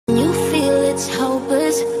it's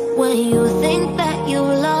hopeless when you think that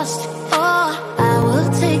you're lost. Oh, I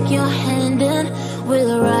will take your hand and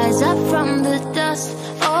we'll rise up from the dust.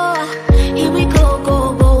 Oh, here we go,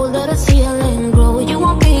 go, go, let us heal and grow. You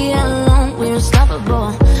won't be alone, we're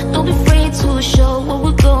unstoppable. Don't be afraid to show what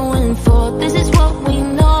we're going for. This is what we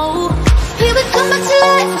know. Here we come back to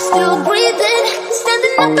life, still breathing,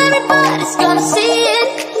 standing up, everybody's gonna see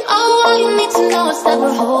it. Oh, all you need to know is that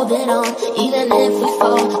we're holding on. Even if we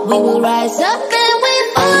fall, we will rise up and we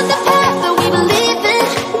follow the path that we believe in.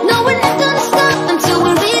 No, we're not gonna stop until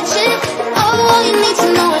we reach it. Oh, all you need to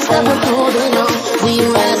know is that we're holding on. We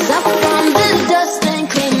rise up from the dust and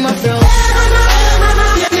claim our throne.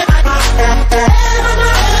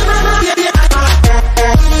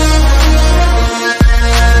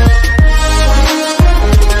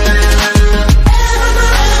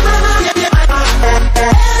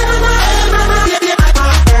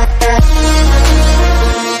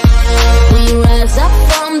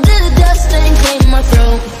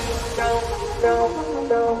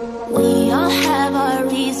 We all have our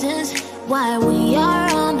reasons why we are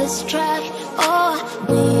on this track. Oh,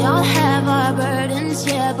 we all have our burdens,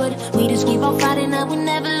 yeah, but we just keep on fighting and we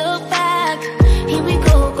never look back. Here we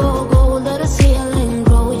go, go, go, let us heal and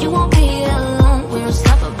grow. You won't be alone, we're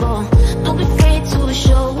unstoppable. Don't be afraid to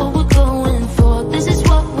show what we're going for. This is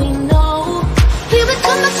what we know. Here we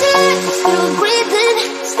come back to life, still breathing,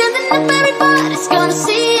 standing up, everybody's gonna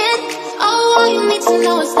see it. Oh, all you need to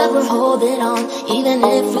know is that we're holding on. Even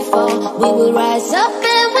if we fall, we will rise up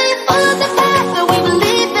and we follow the path that we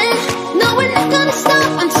believe in. No, we're not gonna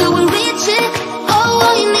stop until we reach it. Oh,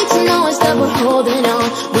 all you need to know is that we're holding on.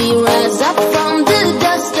 We rise up from the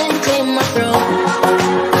dust and claim our throne.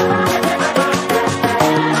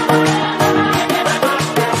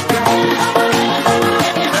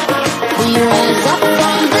 We rise up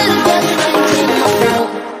from the dust and claim our throne.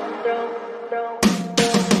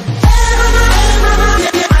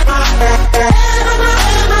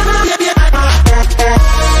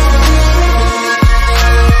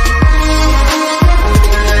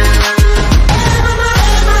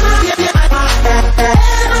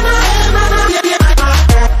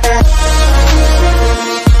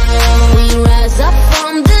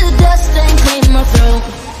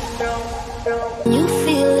 You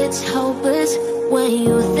feel it's hopeless when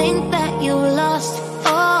you think that you're lost.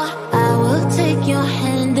 Oh, I will take your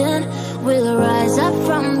hand and we'll rise up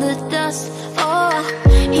from the dust. Oh,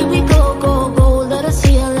 here we go, go, go, let us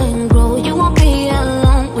heal and grow. You won't be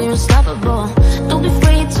alone, we're unstoppable. Don't be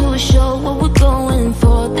afraid to show what we're going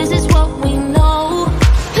for. This is what we know.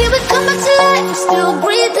 Here we come back to life, still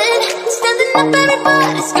breathing, standing up,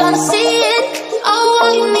 everybody's gonna see it. Oh,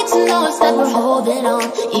 all you need to know is that we're holding on.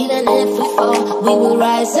 Even if we fall, we will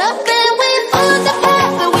rise up and we follow the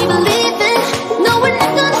path that we believe in. No, we're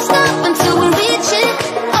not gonna stop until we reach it.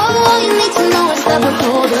 Oh, all you need to know is that we're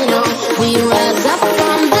holding on. We rise up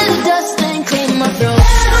from the dust and claim our throne.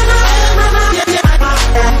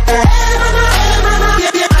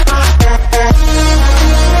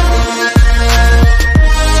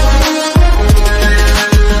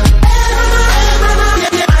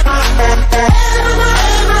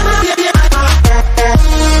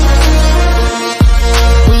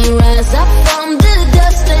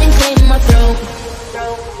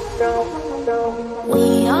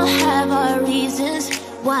 We all have our reasons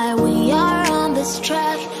why we are on this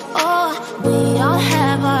track. Oh, we all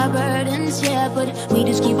have our burdens, yeah, but we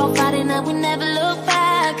just keep on fighting and we never look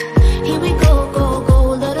back. Here we go, go, go,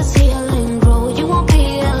 let us heal and grow. You won't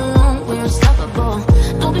be alone, we're unstoppable.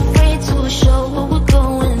 Don't be afraid to show what we're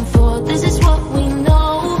going for. This is what we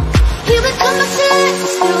know. Here we come back to life,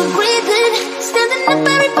 still breathing, standing up,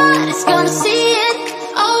 everybody's gonna see it.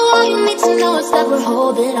 Oh, all you need to know is that we're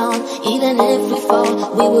holding on. Even if we fall,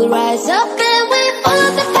 we will rise up and we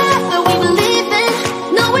follow the path that we believe in.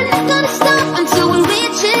 No, we're not gonna stop until we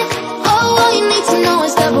reach it. Oh, all you need to know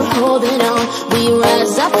is that we're holding on. We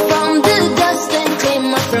rise up from the dust and